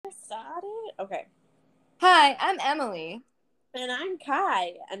Okay. Hi, I'm Emily. And I'm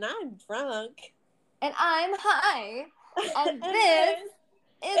Kai, and I'm drunk. And I'm high. And And this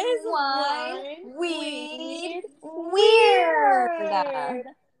this is is why Wine we Weird. weird. And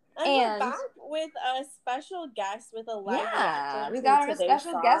we're And back with a special guest with a live yeah, reaction we to got our today's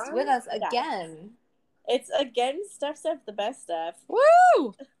special song. guest with us Yes. again. It's again Stuff the best stuff.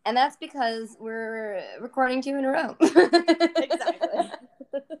 Woo! And that's because we're recording 2 in a row. Exactly.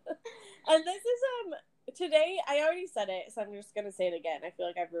 And this is today I already said it, so I'm just gonna say it again. I feel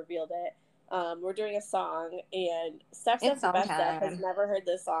like I've revealed it. We're doing a song, and Stuff the best stuff has never heard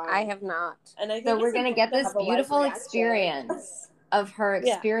this song. I have not. And I think so we're gonna get this beautiful experience of her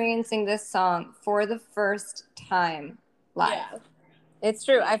experiencing this song for the first time live. Yeah. It's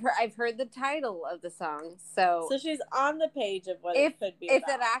true. I've heard the title of the song, so she's on the page of what it could be if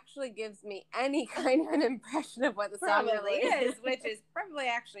about. it actually gives me any kind of an impression of what the song really is, which is probably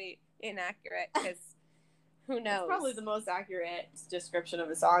actually inaccurate, because who knows? It's probably the most accurate description of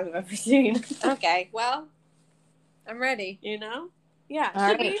a song I've ever seen. Okay, well, I'm ready. You know? Yeah. All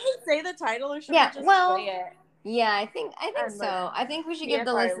should right. we even say the title, or should we just play it? Yeah, I think so. I think we should give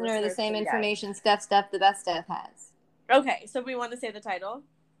the listener the same information Stuff the best stuff has. Okay, so we want to say the title?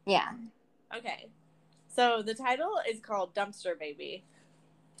 Yeah. Okay. So the title is called Dumpster Baby.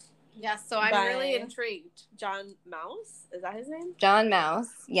 Yes, so I'm really intrigued. John Mouse? Is that his name? John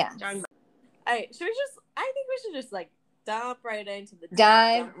Mouse, yeah. John Mouse. All right, I think we should just dive right into the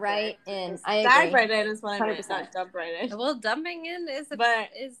dive right in. I agree. Dive right in is what I meant, 100%. not dump right in. Well, dumping in is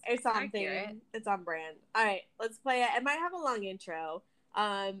it's on accurate. theme. It's on brand. All right, let's play it. It might have a long intro.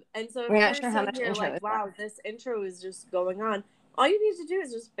 And so if we're you're not sure how much intro like, wow, this intro is just going on, all you need to do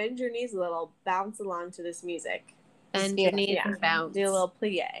is just bend your knees a little, bounce along to this music. Bend your knees and bounce. Do a little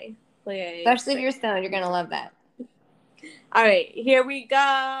plie. Especially if you're stoned, you're going to love that. All right, here we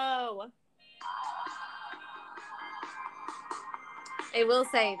go. I will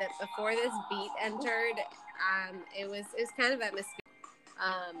say that before this beat entered, it was kind of atmospheric.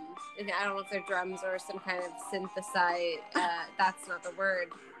 And I don't know if they're drums or some kind of synthesize. That's not the word.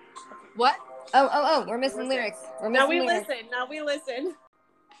 What? Oh! We're missing lyrics. Now we listen.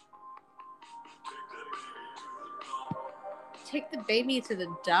 Take the baby to the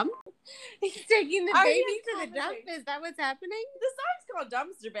dump. He's taking the baby to the dump. Is that what's happening? The song's called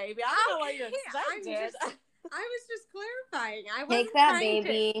Dumpster Baby. I don't know what you expected. I was just clarifying. Take that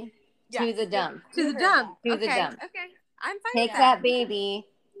baby to the dump. To the dump. To the dump. Okay. I'm fine. Take that baby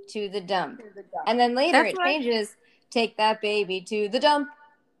to the dump. And then later it changes. Take that baby to the dump.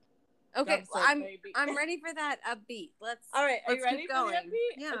 Okay, well, I'm ready for that upbeat. All right, are you ready for the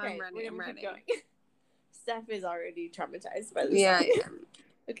upbeat? Yeah, okay, I'm ready. Steph is already traumatized by this. Yeah, song. yeah.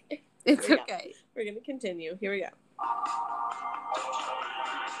 Okay. It's okay. We're gonna continue. Here we go.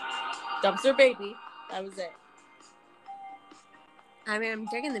 Dumpster Baby. That was it. I mean, I'm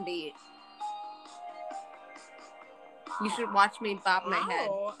digging the beat. You should watch me bob my head.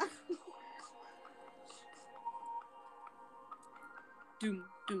 Doom,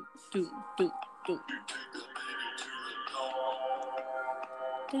 doom, doom, doom, doom.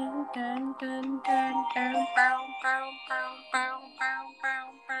 Dun, dun, dun, dun, dun, bow, bow, bow, bow, bow, bow,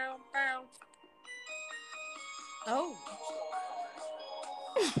 bow, bow. Oh.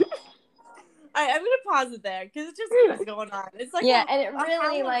 All right, I'm gonna pause it there because it just keeps going on. It's like and it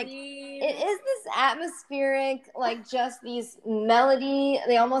really it is this atmospheric, just these melody.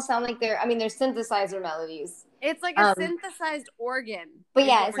 They almost sound like they're synthesizer melodies. It's like a synthesized organ. But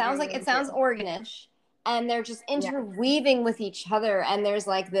yeah, it sounds organish, and they're just interweaving with each other, and there's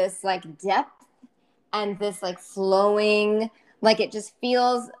this depth and this flowing, it just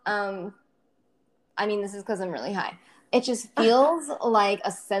feels. This is because I'm really high. It just feels like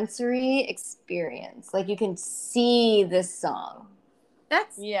a sensory experience. You can see this song.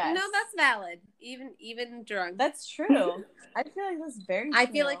 That's valid. Even drunk. That's true. I feel like that's very true. I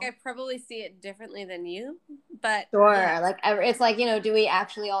feel like I probably see it differently than you, but sure. It's do we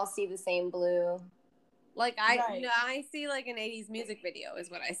actually all see the same blue? I see an 80s music video is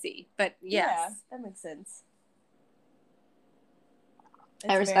what I see. But yes. Yeah, that makes sense.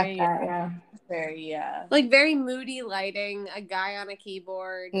 I respect that, yeah. Very, very moody lighting, a guy on a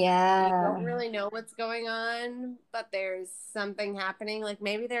keyboard. Yeah. You don't really know what's going on, but there's something happening.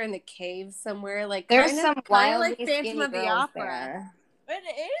 Maybe they're in the cave somewhere. There's some wild Phantom of the Opera. There. But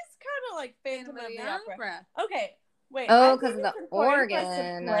it is kind of like Phantom of the Opera. Okay, wait. Oh, because of the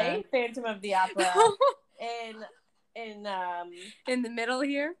organ. Play Phantom of the Opera in the middle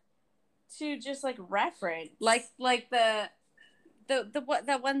here to just reference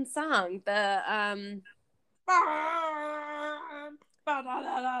the one song,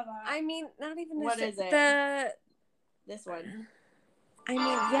 I mean, not even what is it? This one. I mean,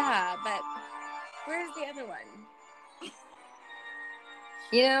 yeah, but where's the other one?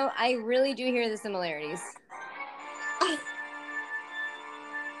 You know, I really do hear the similarities.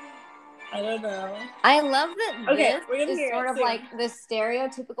 I don't know. I love that this is sort of soon. like the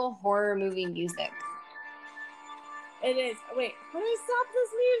stereotypical horror movie music. It is. Wait, how do I stop this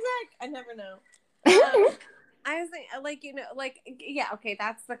music? I never know. I was thinking, like, you know, like, yeah, okay,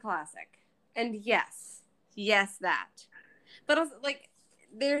 that's the classic. And yes, that. But also, like,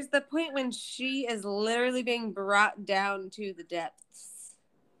 there's the point when she is literally being brought down to the depths.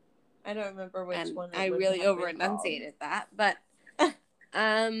 I don't remember which one. I really over-enunciated that, but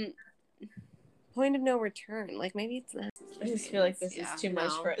point of no return. Like, maybe it's not. I just feel like this is too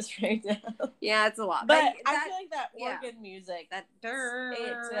much for us right now. Yeah, it's a lot. But I feel like that organ music, that covers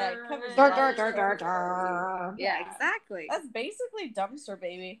Yeah, exactly. That's basically Dumpster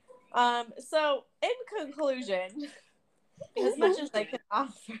Baby. So in conclusion, as much as I can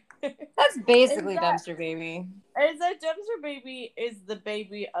offer, that's basically Dumpster Baby. Is that Dumpster Baby is the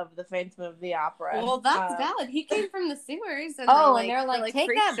baby of the Phantom of the Opera. Well, that's valid. He came from the sewers. And they're like,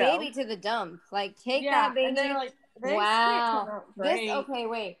 take that baby to the dump. Like, take that baby. And they're like, wow. Okay,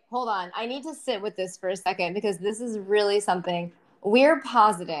 wait, hold on. I need to sit with this for a second because this is really something. We're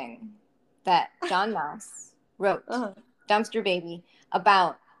positing that John Mouse wrote Dumpster Baby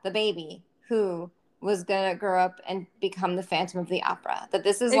about the baby who was gonna grow up and become the Phantom of the Opera. That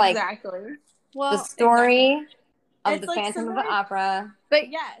this is like the story of the Phantom of the Opera. But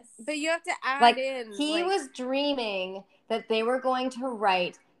but you have to add in. He was dreaming that they were going to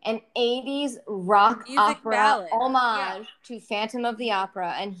write an 80s rock opera ballad. Homage to Phantom of the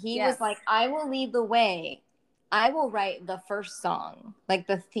Opera. And he was like, I will lead the way. I will write the first song, like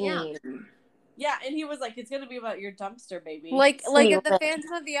the theme. Yeah, and he was like, it's going to be about your dumpster baby. Like if the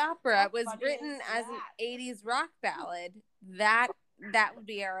Phantom of the Opera was written as an 80s rock ballad, that would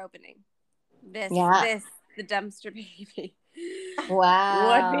be our opening. The dumpster baby.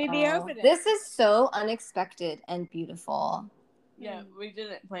 Wow. Would be the opening. This is so unexpected and beautiful. Yeah, we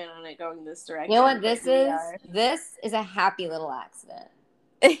didn't plan on it going this direction. You know what this is? This is a happy little accident.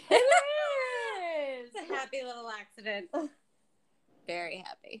 It is! It's a happy little accident. Very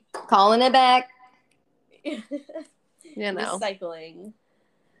happy. Calling it back. You know. Recycling.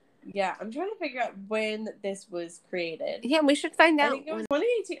 Yeah, I'm trying to figure out when this was created. Yeah, we should find out. I think it was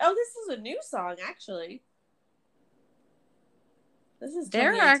 2018. Oh, this is a new song, actually.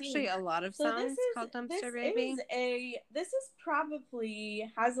 There are actually a lot of songs called Dumpster Baby. This is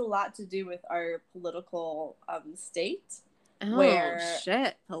probably has a lot to do with our political state. Oh, where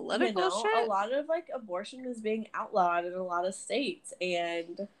shit. Political shit? A lot of like abortion is being outlawed in a lot of states,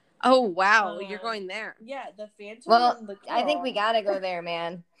 and oh wow, you're going there. Yeah, the Phantom. Well, and the girl. I think we gotta go there,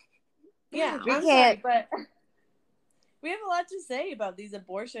 man. Yeah, we can't. Sorry, but we have a lot to say about these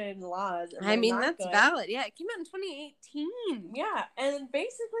abortion laws. I mean, that's valid. Yeah, it came out in 2018. Yeah, and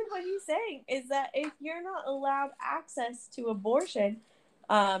basically what he's saying is that if you're not allowed access to abortion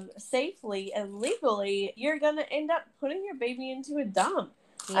safely and legally, you're going to end up putting your baby into a dump.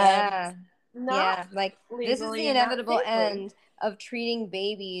 Yeah. Like, this is the inevitable end of treating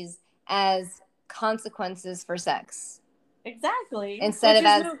babies as consequences for sex. Exactly. Instead of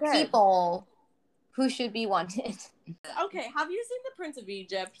as people who should be wanted. Okay, have you seen The Prince of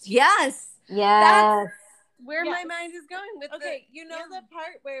Egypt? Yes. Yes. That's where my mind is going with the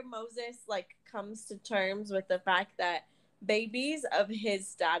part where Moses like comes to terms with the fact that babies of his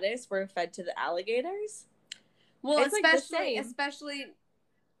status were fed to the alligators? Well,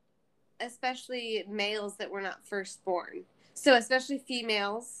 especially males that were not firstborn. So especially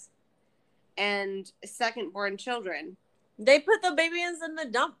females and second-born children. They put the babies in the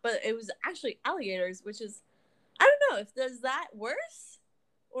dump, but it was actually alligators, which is, I don't know, does that worse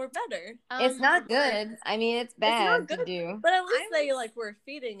or better? It's not good. I mean, it's bad to do. But at least they we're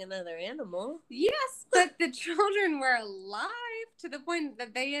feeding another animal. Yes, but the children were alive to the point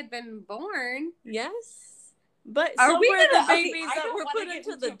that they had been born. Yes. But are we the babies that were put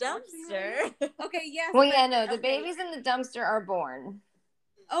into the dumpster? Okay, yes. Well, yeah, no, the babies in the dumpster are born.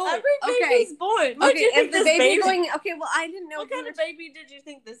 Oh, every baby's born. What okay, if the baby going? Okay, well, I didn't know. What kind of baby did you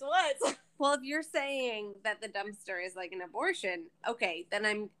think this was? Well, if you're saying that the dumpster is like an abortion, okay, then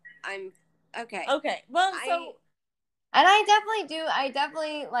I'm okay. Okay, well, and I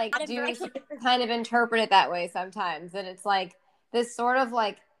definitely like do kind of interpret it that way sometimes, that it's like this sort of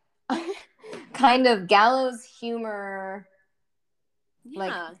like kind of gallows humor,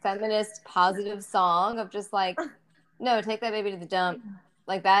 like feminist positive song of just like, no, take that baby to the dump.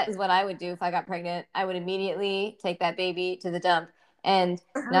 Like, that is what I would do if I got pregnant. I would immediately take that baby to the dump. And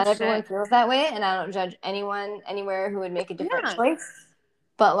not everyone feels that way, and I don't judge anyone anywhere who would make a different choice.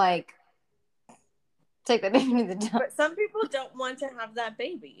 But like, take that baby to the dump. But some people don't want to have that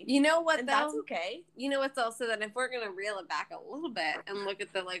baby. You know what, and though? That's okay. You know what's also that if we're going to reel it back a little bit and look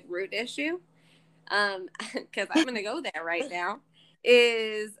at the like root issue, because I'm going to go there right now,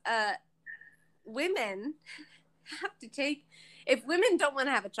 is women have to take, if women don't want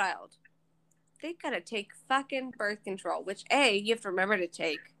to have a child, they got to take fucking birth control, which you have to remember to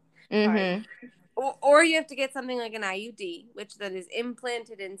take. Mm-hmm. Or you have to get something like an IUD, which then is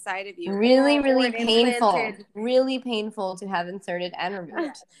implanted inside of you. Really painful. Really painful to have inserted and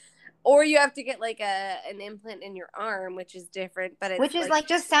removed. Or you have to get like an implant in your arm, which is different, but which is like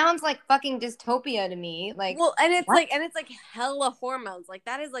just sounds like fucking dystopia to me. Like, well, and it's what? it's like hella hormones. Like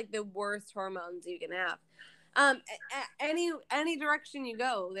that is like the worst hormones you can have. Any direction you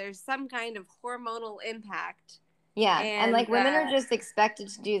go, there's some kind of hormonal impact. Yeah, and like women are just expected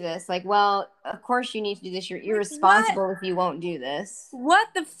to do this. Like, well, of course you need to do this. You're irresponsible if you won't do this. What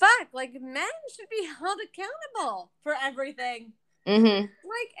the fuck? Like, men should be held accountable for everything. Mm-hmm.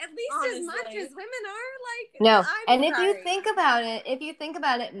 Like, at least honestly. As much as women are. Like, no. And if you think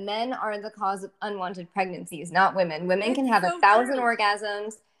about it, men are the cause of unwanted pregnancies, not women. Women can have 1,000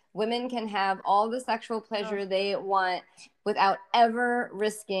 orgasms. Women can have all the sexual pleasure they want without ever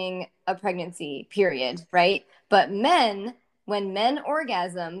risking a pregnancy, period, right? But men, when men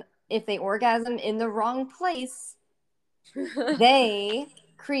orgasm, if they orgasm in the wrong place, they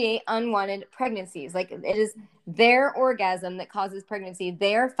create unwanted pregnancies. Like, it is their orgasm that causes pregnancy.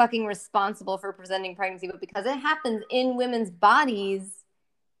 They're fucking responsible for presenting pregnancy. But because it happens in women's bodies,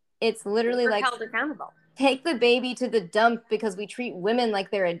 it's literally like held accountable. Take the baby to the dump because we treat women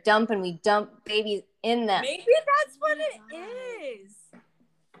like they're a dump and we dump babies in them. Maybe that's what it is.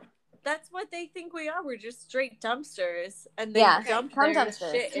 That's what they think we are. We're just straight dumpsters, and they dump their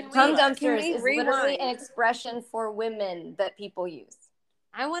dumpsters. shit. Cum dumpsters is literally an expression for women that people use.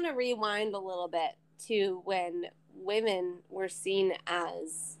 I want to rewind a little bit to when women were seen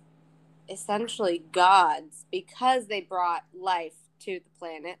as essentially gods because they brought life to the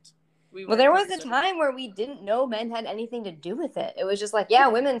planet. Well, there was a time where we didn't know men had anything to do with it. It was just like, yeah,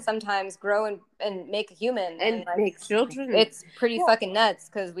 women sometimes grow and make a human and like, make children. It's pretty fucking nuts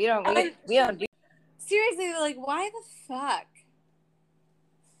because we don't do. Seriously, like, why the fuck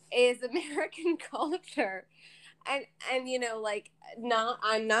is American culture and you know, like,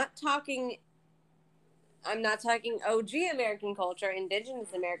 I'm not talking OG American culture,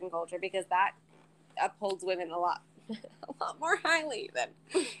 indigenous American culture, because that upholds women a lot more highly than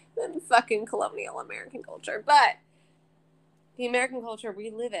fucking colonial American culture. But the American culture we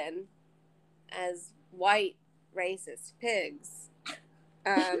live in as white racist pigs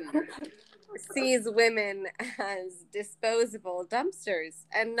sees women as disposable dumpsters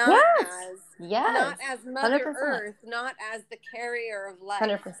and not as Mother 100%. Earth, not as the carrier of life.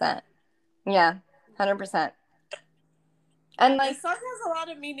 100%. Yeah, 100%. And like, this song has a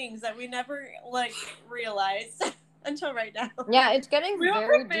lot of meanings that we never like realized until right now. Yeah, it's getting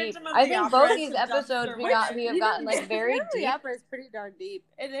very deep. I think both these episodes we have gotten like very deep. The opera is pretty darn deep.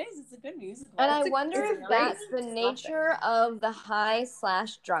 It is. It's a good musical. And I wonder if that's the nature of the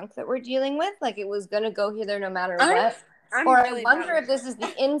high/drunk that we're dealing with. Like, it was gonna go here no matter what. I wonder if this is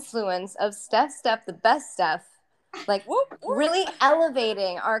the influence of Steph, the best Steph, like really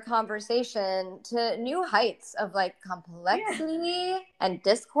elevating our conversation to new heights of like complexity and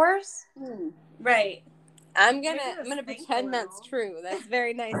discourse. Right. I'm gonna pretend that's true. That's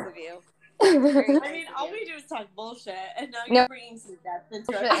very nice of you. I mean, all we do is talk bullshit, and now you're bringing some depth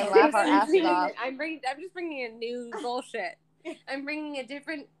into it. And laugh our asses off. I'm just bringing a new bullshit. I'm bringing a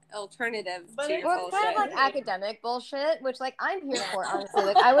different alternative to your bullshit. It's kind of like academic bullshit, which like I'm here for, honestly.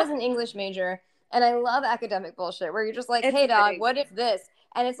 Like, I was an English major, and I love academic bullshit where you're just like, hey dog, what if this?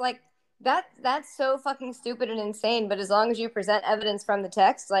 And it's like that's so fucking stupid and insane. But as long as you present evidence from the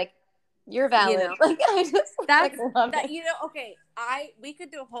text, like, you're valid. You know, like, I just love it. You know, okay, we could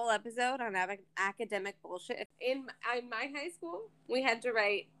do a whole episode on academic bullshit. In my high school, we had to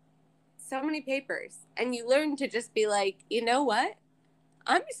write so many papers, and you learn to just be like, you know what?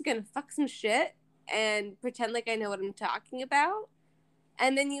 I'm just gonna fuck some shit and pretend like I know what I'm talking about,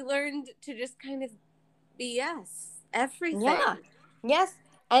 and then you learned to just kind of BS everything. Yeah. Yes,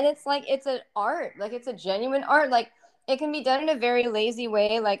 and it's like it's an art, like it's a genuine art, like. It can be done in a very lazy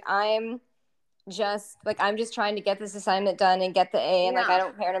way. Like, I'm just trying to get this assignment done and get the A, and like, I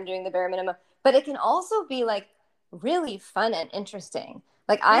don't care, and I'm doing the bare minimum. But it can also be like really fun and interesting.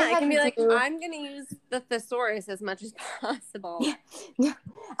 Like yeah, I had can to be like, do. I'm gonna use the thesaurus as much as possible. Yeah.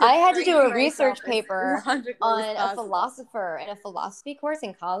 I had to do a research as paper logically on as a possible. philosopher in a philosophy course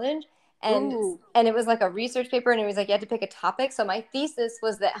in college. And Ooh. and it was like a research paper, and it was like you had to pick a topic. So my thesis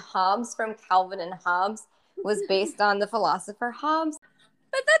was that Hobbes from Calvin and Hobbes was based on the philosopher Hobbes.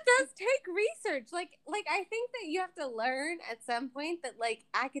 But that does take research. Like I think that you have to learn at some point that like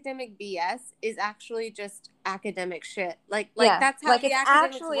academic BS is actually just academic shit. Like Yeah, that's how like the it's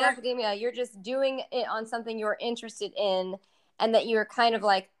academics actually work. academia. You're just doing it on something you're interested in, and that you're kind of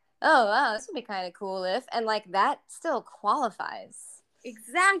like, oh wow, this would be kind of cool if, and like that still qualifies.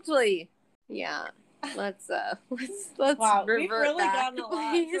 Exactly. Yeah. Let's wow, revert we've really back, gotten a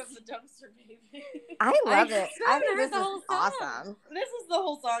lot please. from the dumpster baby. I love it. still I think heard this the is whole song. awesome. This is the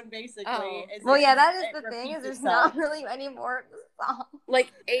whole song, basically. Oh. Well, yeah, that is it the thing, is repeats there's itself. not really any more of the song.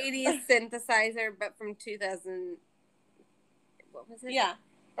 Like 80s synthesizer, but from 2000. What was it? Yeah.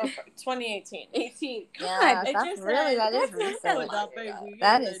 Or 2018. 18. God, Yeah, it that's just really, that is that's not recent. that baby.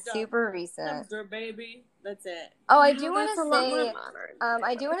 That is super recent. Dumpster baby. That's it. Oh, I No, do want that's a to lot more say, modern.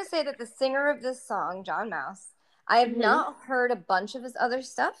 I do want to say that the singer of this song, John Mouse, I have not heard a bunch of his other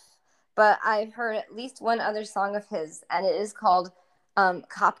stuff, but I've heard at least one other song of his, and it is called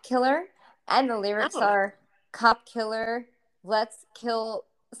Cop Killer, and the lyrics are, Cop Killer, let's kill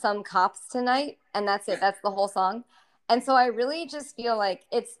some cops tonight, and that's it. That's the whole song. And so I really just feel like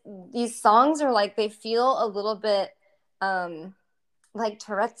these songs are like, they feel a little bit like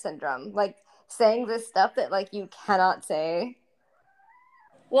Tourette syndrome, like saying this stuff that like you cannot say.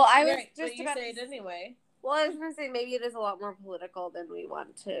 Well, I was Right, just but you about say to it anyway. Well, I was going to say maybe it is a lot more political than we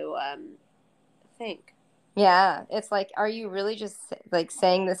want to think. Yeah, it's like, are you really just like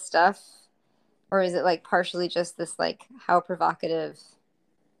saying this stuff, or is it like partially just this like, how provocative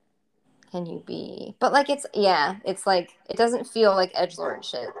can you be? But like it's like it doesn't feel like edgelord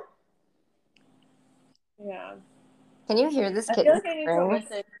shit. Yeah. Can you hear this I kitten? feel like I need to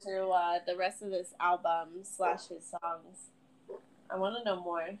listen to the rest of this album / his songs. I want to know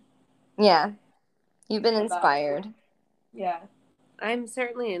more. Yeah, you've been inspired. Yeah, I'm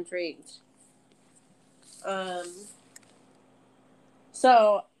certainly intrigued.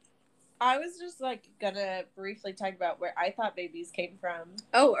 So I was just like gonna briefly talk about where I thought babies came from.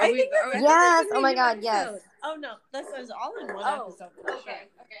 Oh, yes! Oh my god, yes. Oh no, this is all in one episode. Okay.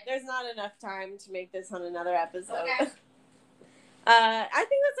 There's not enough time to make this on another episode. Okay. I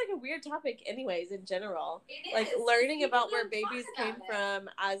think that's like a weird topic, anyways. In general, like learning about where babies came from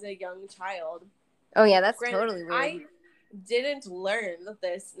as a young child. Oh yeah, that's totally weird. I didn't learn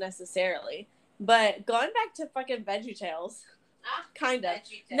this necessarily, but going back to fucking VeggieTales, kind of,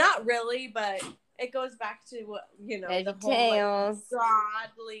 not really, but it goes back to the whole like,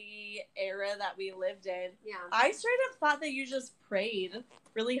 godly era that we lived in. Yeah, I straight up thought that you just prayed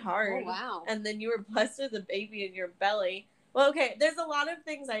really hard. Oh wow! And then you were blessed with a baby in your belly. Well, okay, there's a lot of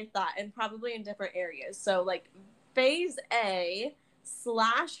things I thought, and probably in different areas. So like phase A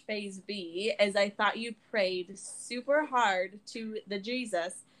 / phase B is I thought you prayed super hard to the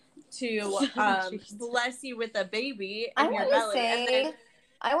Jesus to bless you with a baby in your belly.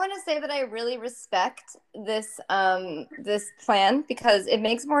 I want to say that I really respect this this plan because it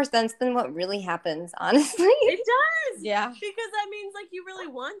makes more sense than what really happens, honestly. It does. Yeah. Because that means like you really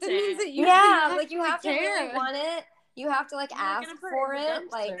want it. That means that you have to really want it. You have to like ask for it.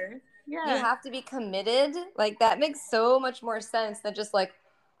 Like you have to be committed. Like that makes so much more sense than just like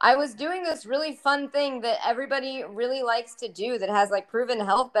I was doing this really fun thing that everybody really likes to do that has like proven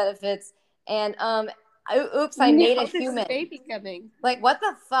health benefits, and oops, I made a human baby coming. Like what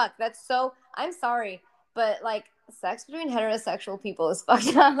the fuck? That's so. I'm sorry, but like sex between heterosexual people is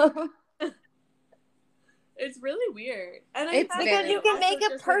fucked up. It's really weird, and it's because you can make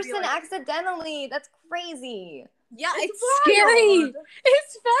a person accidentally. That's crazy. Yeah, it's scary.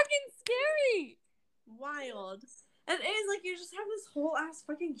 It's fucking scary. Wild. And it is like you just have this whole ass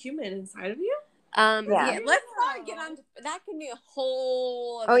fucking human inside of you. Yeah. Let's not get on. That can be a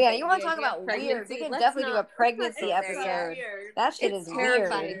whole. Oh yeah, you want to talk about weird? We can definitely do a pregnancy episode. That shit is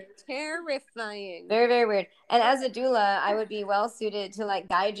terrifying. Terrifying. Very, very weird. And as a doula, I would be well suited to like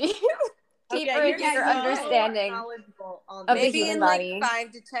guide you. Deeper into your understanding of the human body. Maybe in like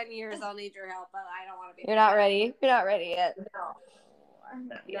 5 to 10 years, I'll need your help, but I don't want to be. You're not ready. You're not ready yet.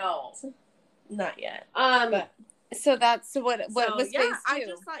 No, not yet. So what was phase 2? I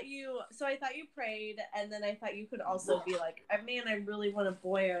just thought you. So I thought you prayed, and then I thought you could also be like, man, I really want a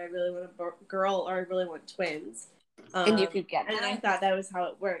boy, or I really want a girl, or I really want twins. And you could get that. And that. I thought that was how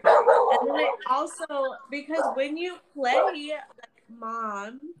it worked. And then I also, because when you play like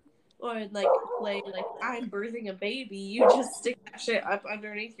mom, or like play like I'm birthing a baby, you just stick that shit up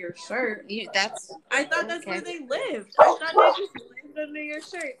underneath your shirt. I thought that's where they lived. I thought they just lived under your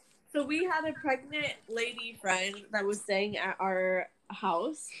shirt. So we had a pregnant lady friend that was staying at our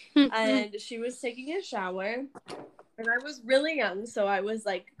house, and she was taking a shower. And I was really young, so I was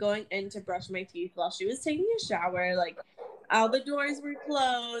like going in to brush my teeth while she was taking a shower. Like, all the doors were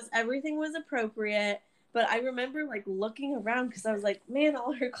closed, everything was appropriate. But I remember like looking around because I was like, man,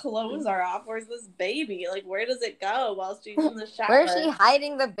 all her clothes are off. Where's this baby? Like, where does it go while she's in the shower? Where's she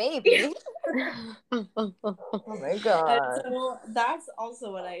hiding the baby? Oh my god. And so that's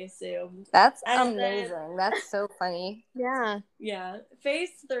also what I assumed. That's amazing. That's so funny. Yeah. Yeah.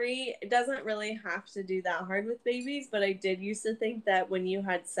 Phase 3 doesn't really have to do that hard with babies, but I did used to think that when you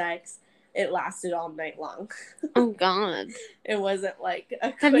had sex, it lasted all night long. Oh god. It wasn't like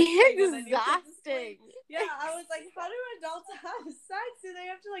a That'd be exhausting. Yeah, I was like, how do adults have sex? Do they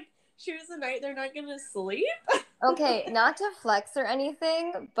have to like choose the night they're not gonna sleep? Okay, not to flex or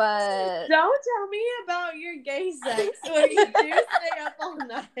anything, but don't tell me about your gay sex where you do stay up all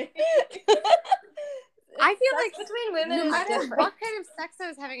night. I feel like between women no is matter different. what kind of sex I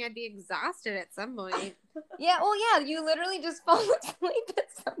was having, I'd be exhausted at some point. Yeah, well, yeah, you literally just fall asleep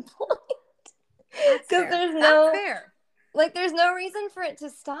at some point. Because there's no reason for it to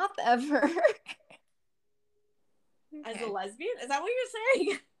stop ever. As a lesbian? Is that what you're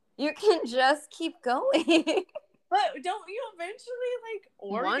saying? You can just keep going. But don't you eventually like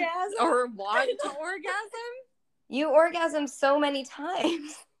orgasm? Want to orgasm? You orgasm so many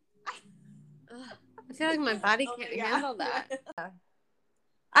times. I feel like my body can't handle that.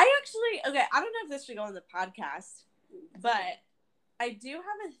 I don't know if this should go on the podcast, but I do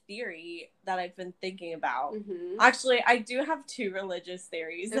have a theory that I've been thinking about. Mm-hmm. Actually, I do have 2 religious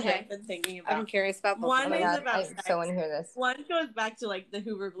theories that I've been thinking about. I'm curious about both. One is about I so want to hear this. One goes back to like the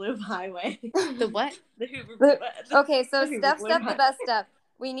Hoover Blue Highway. The what? The Hoover Blue. Okay, so step, the best step.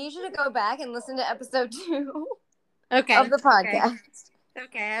 We need you to go back and listen to episode 2 of the podcast.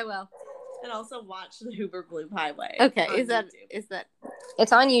 Okay, I will. And also watch the Hoover Blue Highway. Okay, is that?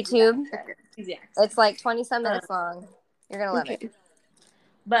 It's on YouTube. Yeah. It's like 20-some minutes long. You're gonna love it.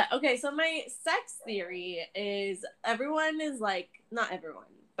 But okay, so my sex theory is everyone is like, not everyone,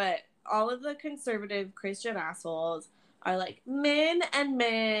 but all of the conservative Christian assholes are like men and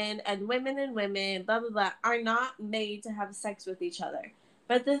women and women, blah blah blah, are not made to have sex with each other.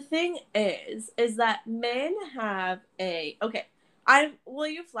 But the thing is that men have will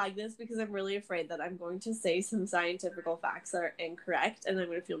you flag this because I'm really afraid that I'm going to say some scientific facts that are incorrect and I'm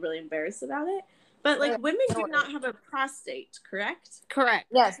going to feel really embarrassed about it. But like women do not have a prostate, correct? Correct.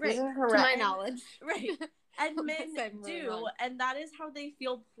 Yes, right. This is correct. To my knowledge. Right. And men do, and that is how they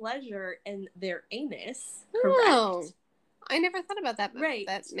feel pleasure in their anus. Correct. Oh, I never thought about that. Right.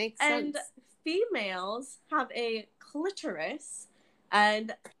 That makes sense. And females have a clitoris,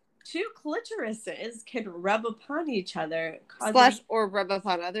 and 2 clitorises can rub upon each other. Or rub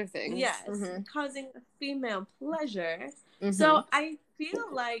upon other things. Yes, causing female pleasure. Mm-hmm. So I feel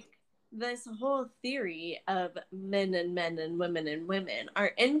like this whole theory of men and women are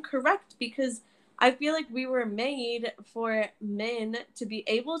incorrect because I feel like we were made for men to be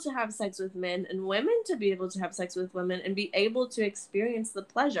able to have sex with men and women to be able to have sex with women and be able to experience the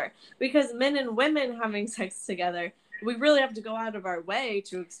pleasure. Because men and women having sex together, we really have to go out of our way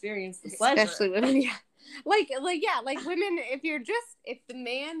to experience the pleasure. Especially women, yeah. Like women, if the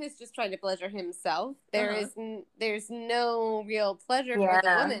man is just trying to pleasure himself, there's no real pleasure for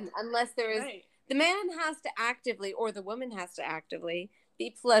the woman unless there is the man has to actively or the woman has to actively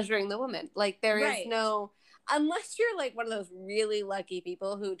be pleasuring the woman. Like there is no, unless you're like one of those really lucky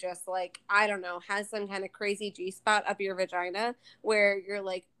people who just like, I don't know, has some kind of crazy G-spot up your vagina where you're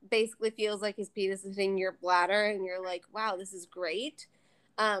like basically feels like his penis is hitting your bladder and you're like, wow, this is great.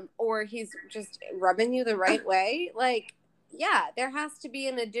 Or he's just rubbing you the right way. Like, yeah, there has to be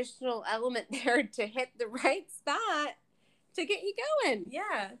an additional element there to hit the right spot to get you going.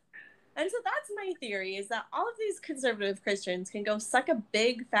 Yeah. And so that's my theory, is that all of these conservative Christians can go suck a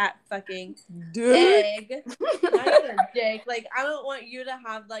big fat fucking egg. Not even a dick. Like, I don't want you to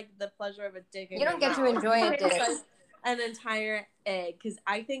have like the pleasure of a dick in You don't get mouth. to enjoy a dick. An entire egg, because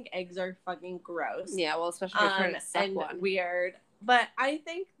I think eggs are fucking gross. Yeah, well, especially if you're trying to suck and one. Weird. But I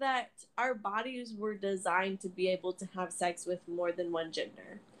think that our bodies were designed to be able to have sex with more than one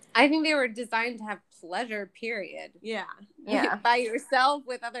gender. I think they were designed to have pleasure, period. Yeah. Yeah. By yourself,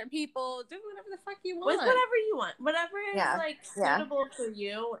 with other people, do whatever the fuck you want. With whatever you want. Whatever is like suitable for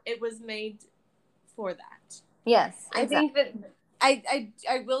you, it was made for that. Yes. I think that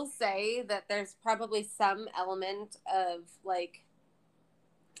I will say that there's probably some element of like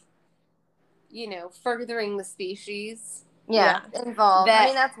furthering the species. Yeah, involved. I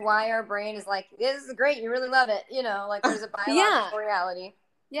mean, that's why our brain is like, this is great, you really love it. Like there's a biological reality.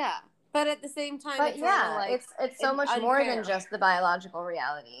 Yeah. But at the same time, it's so much unfair. more than just the biological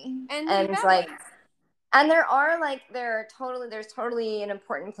reality. And it's like, and there's totally an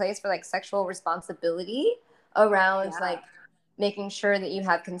important place for like sexual responsibility around like making sure that you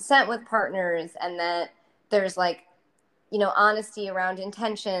have consent with partners, and that there's like, honesty around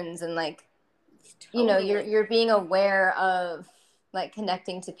intentions, and like, you're being aware of like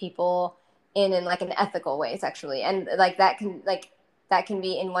connecting to people in like an ethical way sexually, and like that can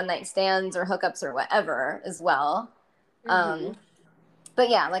be in one night stands or hookups or whatever as well. But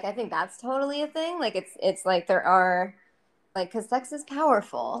yeah, like I think that's totally a thing. Like it's like there are like, because sex is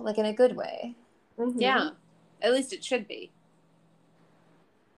powerful, like in a good way. Yeah, at least it should be.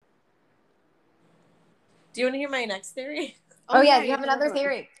 Do you want to hear my next theory? Oh yeah, you have another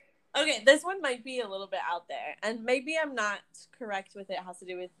theory. Okay, this one might be a little bit out there, and maybe I'm not correct with it. It has to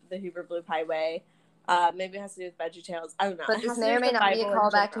do with the Hoover Loop Highway. Maybe it has to do with VeggieTales. I don't know. But this may or may not be a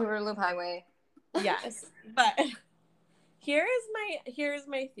callback to Hoover Loop Highway. Yes, but here's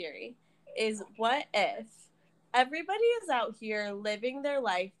my theory: is what if everybody is out here living their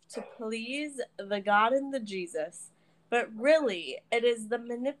life to please the God and the Jesus, but really it is the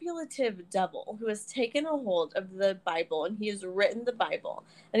manipulative devil who has taken a hold of the Bible, and he has written the Bible,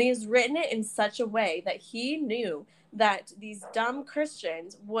 and he has written it in such a way that he knew that these dumb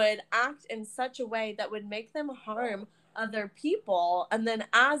Christians would act in such a way that would make them harm other people, and then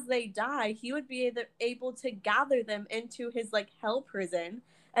as they die, he would be able to gather them into his like hell prison,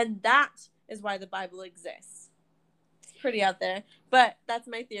 and that is why the Bible exists. It's pretty out there, but that's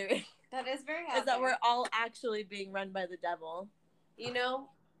my theory. That is very out is that we're all actually being run by the devil.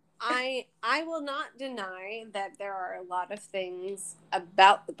 I will not deny that there are a lot of things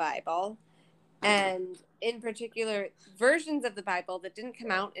about the Bible, and in particular versions of the Bible that didn't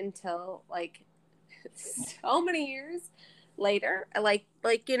come out until like so many years later. Like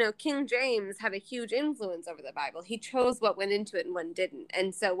King James had a huge influence over the Bible. He chose what went into it and what didn't.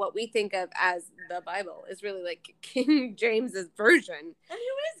 And so what we think of as the Bible is really like King James's version. And who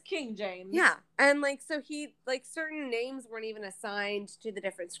is King James? Yeah. And like, so he, like, certain names weren't even assigned to the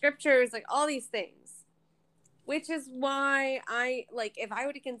different scriptures, like all these things. Which is why I, like, if I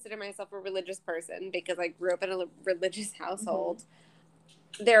were to consider myself a religious person, because I grew up in a religious household,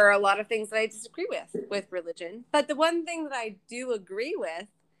 there are a lot of things that I disagree with religion. But the one thing that I do agree with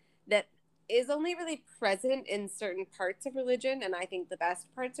that is only really present in certain parts of religion, and I think the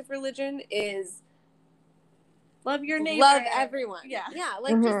best parts of religion, is love your neighbor. Love everyone. Yeah. Yeah.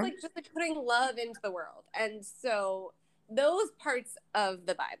 Like, just like putting love into the world. And so those parts of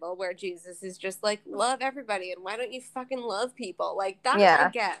the Bible where Jesus is just like, love everybody, and why don't you fucking love people? Like, that I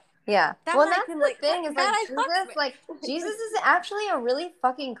get. Yeah. That's the thing is like Jesus is actually a really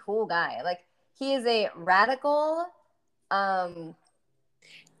fucking cool guy. Like, he is a radical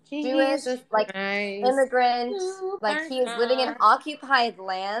Jewish like immigrant. Like, he is living in occupied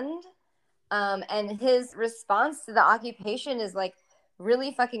land. And his response to the occupation is like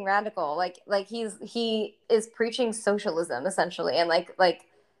really fucking radical. Like he is preaching socialism essentially, and like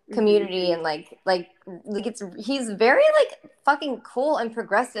community, and like he's very like fucking cool and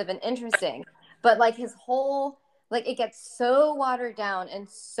progressive and interesting, but like his whole, like, it gets so watered down and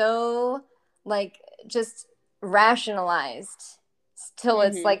so like just rationalized till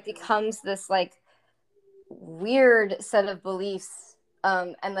it's like becomes this like weird set of beliefs,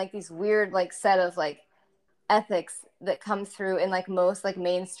 and like these weird like set of like ethics that come through in like most like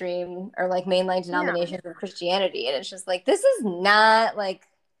mainstream or like mainline denominations of Christianity. And it's just like, this is not like,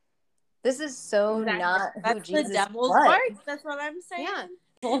 this is so not who Jesus the devil's was. work. That's what I'm saying.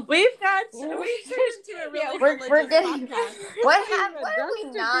 Yeah. We've turned into a really religious podcast. What have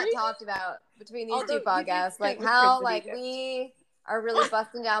we not talked about between these two podcasts? Like how like we are really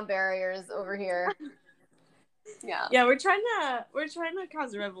busting down barriers over here. Yeah, we're trying to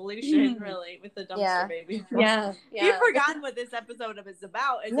cause a revolution, really, with the dumpster baby. Yeah. You've forgotten what this episode is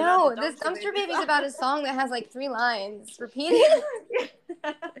about. No, this dumpster baby's about a song that has like 3 lines repeating.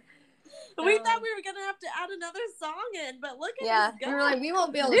 We thought we were gonna have to add another song in, but look at this guy. We were like, we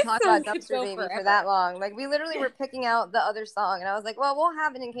won't be able to talk about dumpster baby for that long. Like, we literally were picking out the other song, and I was like, well, we'll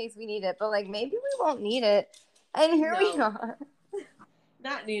have it in case we need it, but like maybe we won't need it. And here we are.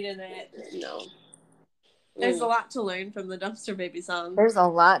 Not needing it. No. There's a lot to learn from the dumpster baby song. There's a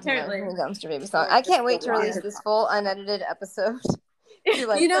lot to learn from the dumpster baby song. I can't wait to release this full unedited episode.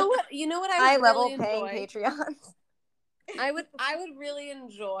 Like, you know what? I high level paying Patreons. I would really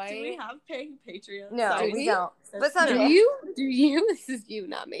enjoy. Do we have paying Patreon? No, Sorry, we don't. But Do someday. you? This is you,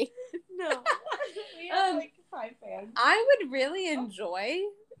 not me. No. We have like 5 fans. I would really enjoy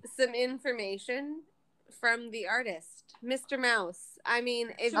some information from the artist, Mr. Mouse. I mean,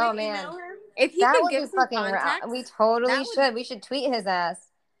 if email him? If he that could would give be some fucking context, we totally should. We should tweet his ass.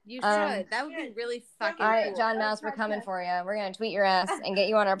 You should. That would be really fucking All right, cool. John Mouse, we're coming for you. We're gonna tweet your ass and get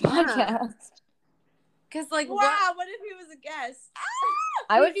you on our podcast. Because, like, wow, what if he was a guest?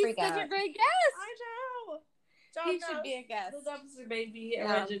 I would He'd freak be out. such a great guest. I know. John He Mouse, should be a guest. the dumpster baby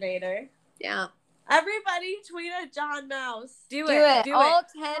originator. Yeah. Everybody tweet at John Mouse. Do it. All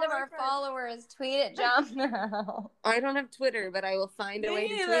 10 of our followers tweet at John Mouse. I don't have Twitter, but I will find a way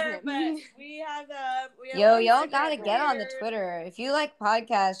to tweet him. But we have y'all gotta get on the Twitter. If you like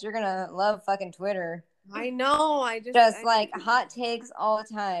podcasts, you're gonna love fucking Twitter. I know. Like hot takes all the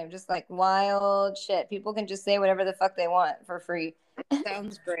time. Just like wild shit. People can just say whatever the fuck they want for free.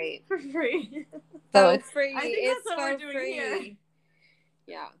 Sounds great. For free. So it's free. I think it's that's what we're doing here.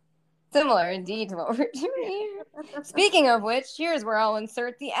 Yeah. similar indeed to what we're doing here. Speaking of which, here's where I'll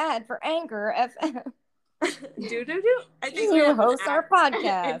insert the ad for Anchor FM. Do. I think You host our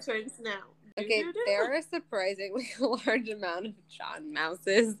podcast. Entrance now. Okay, there are a surprisingly large amount of John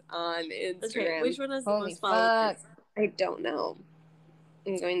Mouses on Instagram. Okay, which one is the Holy most followers? fuck. I don't know.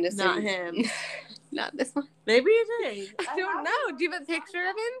 I'm going to say Not him. Not this one. Maybe it is. I don't know. Do you have a picture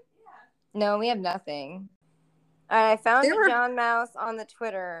of him? No, we have nothing. All right, I found the John Mouse on the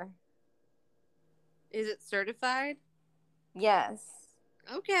Twitter. Is it certified? Yes.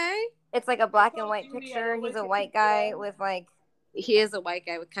 Okay. It's like a black and white picture. He's a white guy with like... He is a white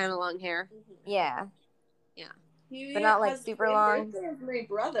guy with kind of long hair. Yeah. Yeah. But not like super long. My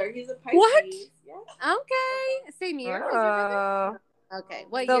brother. He's a Pisces. What? Yeah. Okay. Same year. Okay.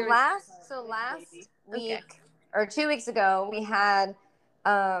 What so year? last week or 2 weeks ago, we had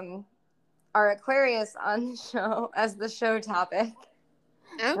our Aquarius on the show as the show topic.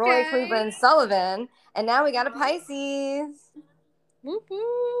 Okay. Roy Cleveland Sullivan, and now we got a Pisces. Whoop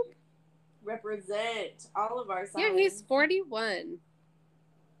whoop. Represent all of our signs. Yeah, he's 41,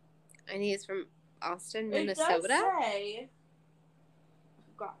 and he's from Austin, Minnesota.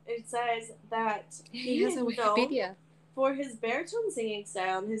 It says that he has a Wikipedia for his baritone singing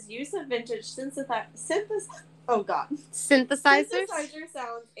style and his use of vintage synthesizer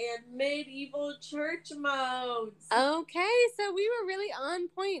sounds and medieval church modes. Okay, so we were really on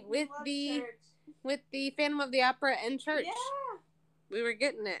point with the Phantom of the Opera and church. Yeah, we were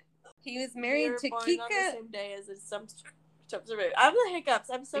getting it. He was married to born Kika. On the same day as his I'm the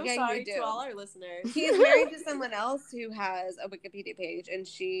hiccups. I'm so sorry to all our listeners. He's married to someone else who has a Wikipedia page, and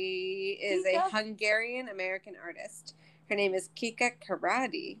she is a Hungarian-American artist. Her name is Kika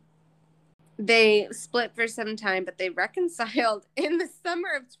Karadi. They split for some time, but they reconciled in the summer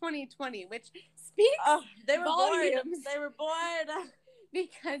of 2020, which speaks they were volumes. Bored. They were bored.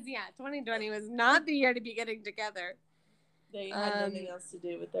 Because, 2020 was not the year to be getting together. They had nothing else to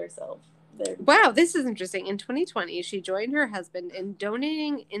do with themselves. Wow, this is interesting. In 2020, she joined her husband in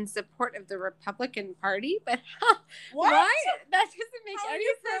donating in support of the Republican Party. But what? Why? That doesn't make any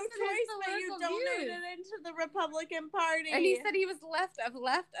sense. But you donated into the Republican Party, and he said he was left.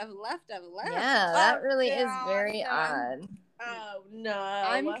 Yeah, that really is very odd. Oh no,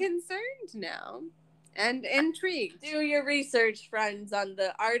 I'm concerned now. And intrigued. Do your research, friends, on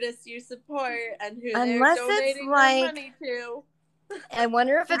the artists you support and who Unless they're donating their money to. I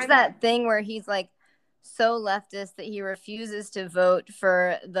wonder if it's that thing where he's like so leftist that he refuses to vote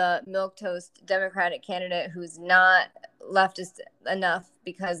for the milquetoast Democratic candidate who's not leftist enough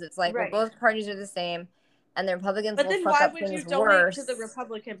because it's like, well, both parties are the same and the Republicans will fuck up things worse. But then why would you donate to the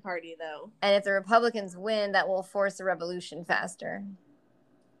Republican Party, though? And if the Republicans win, that will force a revolution faster.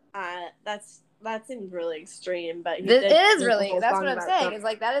 That seems really extreme, but it is really. That's what I'm saying. It's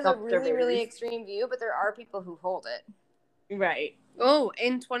like that is a really, really extreme view, but there are people who hold it. Right. Oh,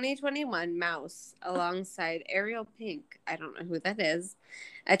 in 2021, Mouse, alongside Ariel Pink, I don't know who that is,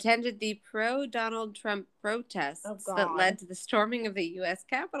 attended the pro-Donald Trump protests that led to the storming of the U.S.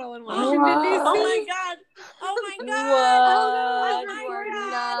 Capitol in Washington, D.C. Oh, my God. Oh, my God. What? You are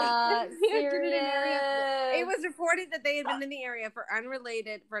not serious. It was reported that they had been in the area for an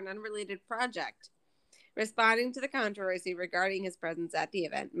unrelated project. Responding to the controversy regarding his presence at the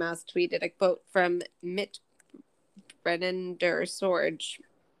event, Mouse tweeted a quote from Mitt Brennender Sorge,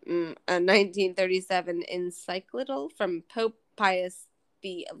 a 1937 encyclical from Pope Pius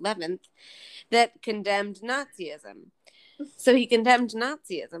XI that condemned Nazism. So he condemned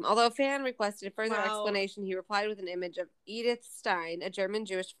Nazism. Although a fan requested further explanation, he replied with an image of Edith Stein, a German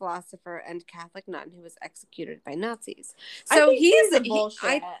Jewish philosopher and Catholic nun who was executed by Nazis. So he's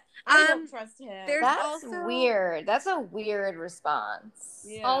bullshit. I don't trust him. That's weird. That's a weird response.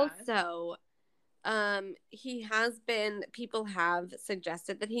 Yeah. Also, people have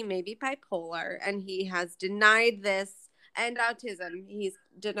suggested that he may be bipolar, and he has denied this. And autism. He's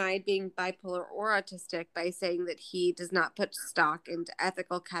denied being bipolar or autistic by saying that he does not put stock into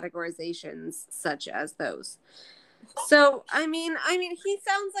ethical categorizations such as those. So, I mean, he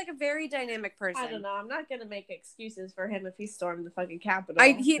sounds like a very dynamic person. I don't know. I'm not going to make excuses for him if he stormed the fucking Capitol.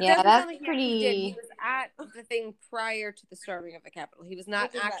 That's pretty... He was at the thing prior to the storming of the Capitol. He was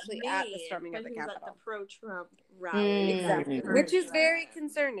not actually at the storming of the Capitol. He was at the pro-Trump rally. Exactly. Which is very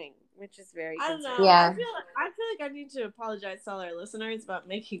concerning. I don't know. Yeah. I feel like I need to apologize to all our listeners about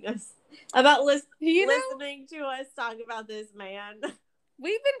listening to us talk about this man.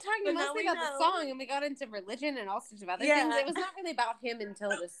 We've been talking mostly about the song, and we got into religion and all sorts of other things. It was not really about him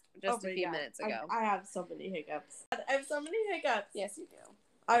until just a few minutes ago. I have so many hiccups. Yes, you do.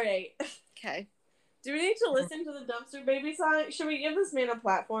 All right. Okay. Do we need to listen to the Dumpster Baby song? Should we give this man a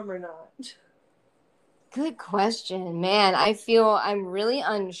platform or not? Good question, man. I feel I'm really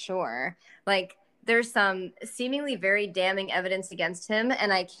unsure. Like, there's some seemingly very damning evidence against him,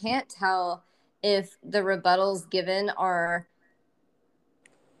 and I can't tell if the rebuttals given are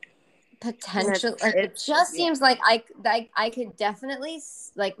potential. It just seems like I could definitely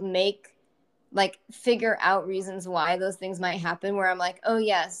figure out reasons why those things might happen. Where I'm like, oh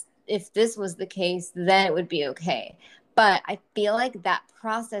yes, if this was the case, then it would be okay. But I feel like that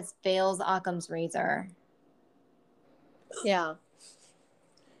process fails Occam's razor. Yeah.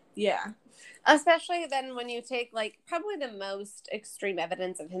 Especially then when you take probably the most extreme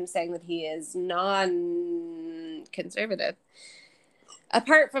evidence of him saying that he is non-conservative.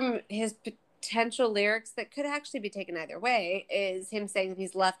 Apart from his potential lyrics that could actually be taken either way, is him saying that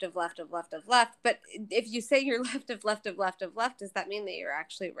he's left of left of left of left. But if you say you're left of left of left of left, does that mean that you're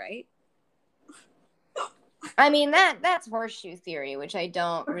actually right? I mean, that's horseshoe theory, which I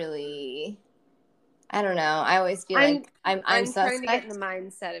don't really... I don't know. I always feel like I'm trying to get in the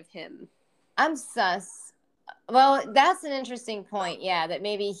mindset of him. I'm sus. Well, that's an interesting point. Yeah, that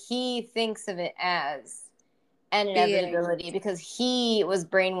maybe he thinks of it as an inevitability because he was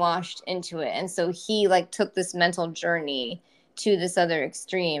brainwashed into it, and so he took this mental journey to this other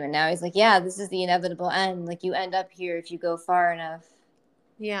extreme, and now he's like, yeah, this is the inevitable end. You end up here if you go far enough.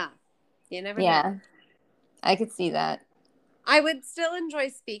 Yeah, you never know. I could see that. I would still enjoy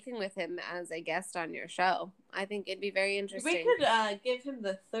speaking with him as a guest on your show. I think it'd be very interesting. We could give him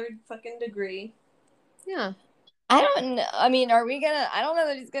the 3rd fucking degree. Yeah. I don't know. I mean, are we gonna... I don't know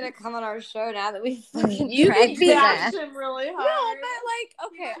that he's gonna come on our show now that we've fucking You can bash him really hard. No, but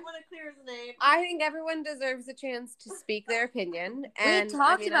okay. I want to clear his name. I think everyone deserves a chance to speak their opinion. And we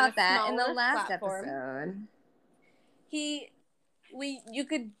talked about that in the last episode. You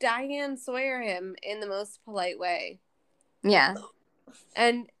could Diane Sawyer him in the most polite way. Yeah.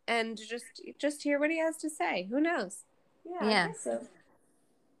 And just hear what he has to say. Who knows? Yeah. I guess so.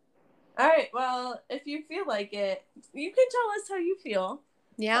 All right. Well, if you feel like it, you can tell us how you feel.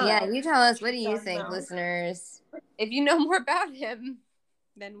 Yeah. Yeah. You tell us. What do you think, listeners? If you know more about him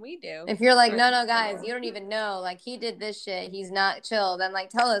than we do. If you're like, no, guys, you don't even know. He did this shit. He's not chill. Then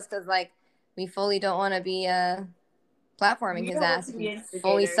tell us, because we fully don't want to be platforming his ass. He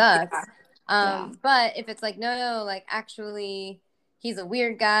fully sucks. But if it's no, actually he's a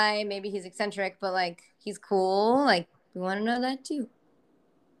weird guy, maybe he's eccentric, but he's cool, we want to know that too.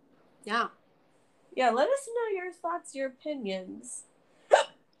 Yeah, let us know your thoughts, your opinions.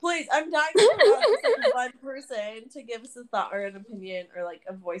 Please, I'm dying for one person to give us a thought or an opinion or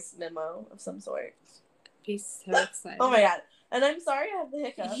a voice memo of some sort. Be so excited. Oh my god. And I'm sorry I have the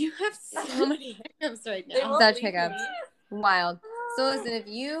hiccups. You have so many hiccups right now. Such hiccups. Wild. So listen, if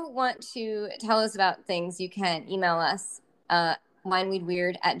you want to tell us about things, you can email us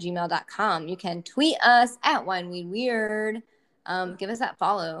wineweedweird@gmail.com. You can tweet us at wineweedweird. Give us that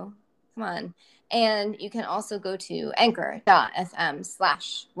follow. Come on. And you can also go to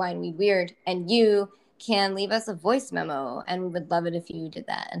anchor.fm/wineweedweird, and you can leave us a voice memo, and we would love it if you did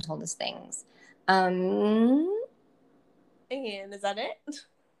that and told us things. And is that it?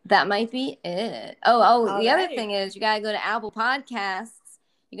 That might be it. The other thing is you gotta go to Apple Podcasts.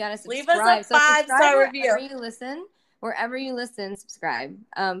 You gotta subscribe. Leave us a 5-star review. Wherever you listen, subscribe.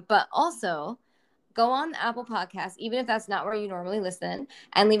 But also go on the Apple Podcast, even if that's not where you normally listen,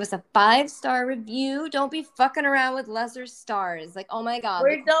 and leave us a 5-star review. Don't be fucking around with lesser stars. Oh my god,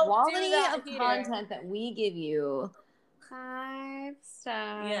 the quality of content that we give you. 5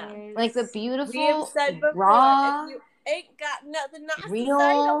 stars. Yeah. Like the beautiful, we've said before, raw, if you ain't got nothing nice real... to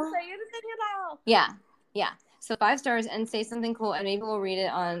say, don't say anything at all. Yeah. So 5 stars and say something cool, and maybe we'll read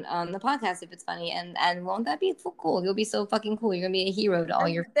it on the podcast if it's funny. And won't that be so cool? You'll be so fucking cool. You're gonna be a hero to all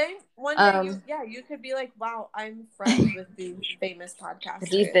your. Then one day you could be like, wow, I'm friends with these famous podcasters.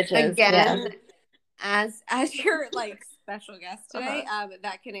 These bitches again. Yeah. As your like special guest today,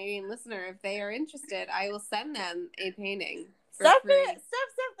 that Canadian listener, if they are interested, I will send them a painting. Steph, the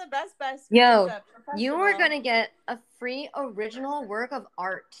best. Yo, you are gonna get a free original work of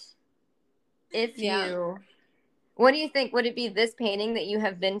art. If you, what do you think? Would it be this painting that you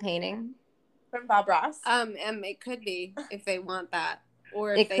have been painting from Bob Ross? It could be if they want that,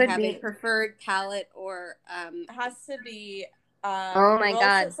 or if they have a preferred palette, or it has to be. Oh my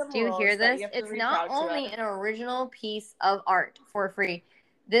God! Do you hear this? It's not only an original piece of art for free.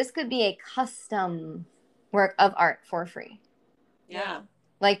 This could be a custom work of art for free. Yeah.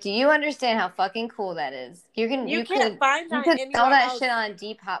 Like, do you understand how fucking cool that is? You could sell that shit on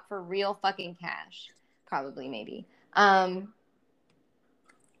Depop for real fucking cash. Probably, maybe.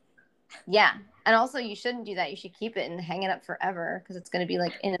 Yeah. And also, you shouldn't do that. You should keep it and hang it up forever because it's going to be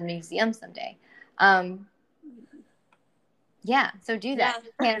like in a museum someday. Yeah, so do that,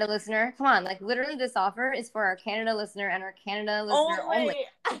 Canada listener. Come on, like literally this offer is for our Canada listener and our Canada listener only.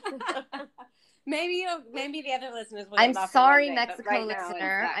 Maybe the other listeners will. I'm sorry, Mexico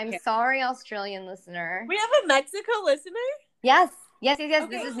listener. I'm sorry, Australian listener. We have a Mexico listener? Yes. This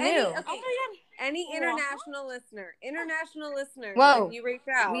is new. Oh my God. Any international listener, whoa, if you reach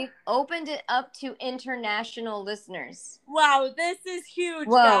out. We've opened it up to international listeners. Wow, this is huge,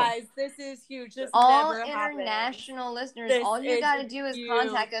 guys. This is huge. This all never international happens. Listeners, all you gotta do is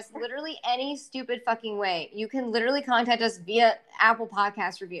contact us literally any stupid fucking way. You can literally contact us via Apple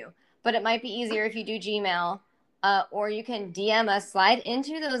Podcast review, but it might be easier if you do Gmail. Or you can DM us, slide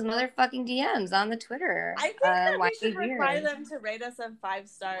into those motherfucking DMs on the Twitter. I think that we should require them to rate us a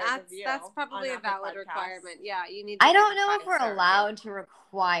 5-star review. That's probably a valid requirement. Yeah, you need. I don't know if we're allowed to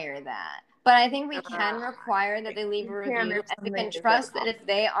require that, but I think we can require that they leave a review, and we can trust that if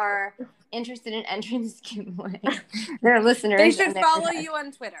they are interested in entering this giveaway, they're listeners. They should follow you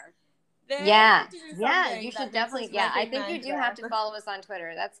on Twitter. You should definitely. Yeah, I think you do have to follow us on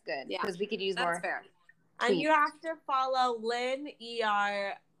Twitter. That's good because we could use more. That's fair. And you have to follow Lynn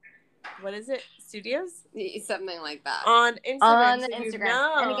ER, what is it? Studios? Something like that. On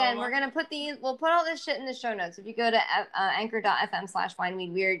Instagram. And again, we'll put all this shit in the show notes. If you go to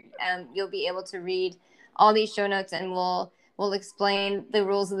anchor.fm/windweedweird, you'll be able to read all these show notes, and we'll explain the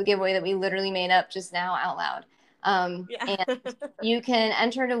rules of the giveaway that we literally made up just now out loud. And you can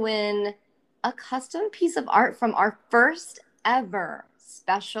enter to win a custom piece of art from our first ever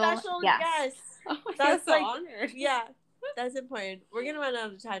special guest. Oh, that's so honored. Yeah, that's important. We're gonna run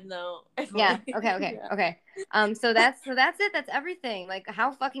out of time though. Yeah. Okay. So that's it. That's everything. Like,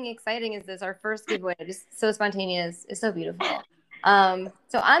 how fucking exciting is this? Our first giveaway. Just so spontaneous. It's so beautiful. So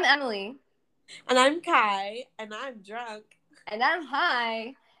I'm Emily, and I'm Kai, and I'm drunk, and I'm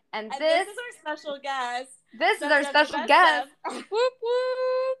high, and this is our special guest. This is our special guest. Whoop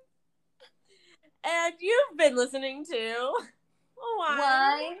whoop. And you've been listening to.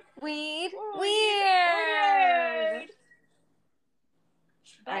 Wine, weed, weird.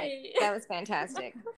 Bye. Right, that was fantastic.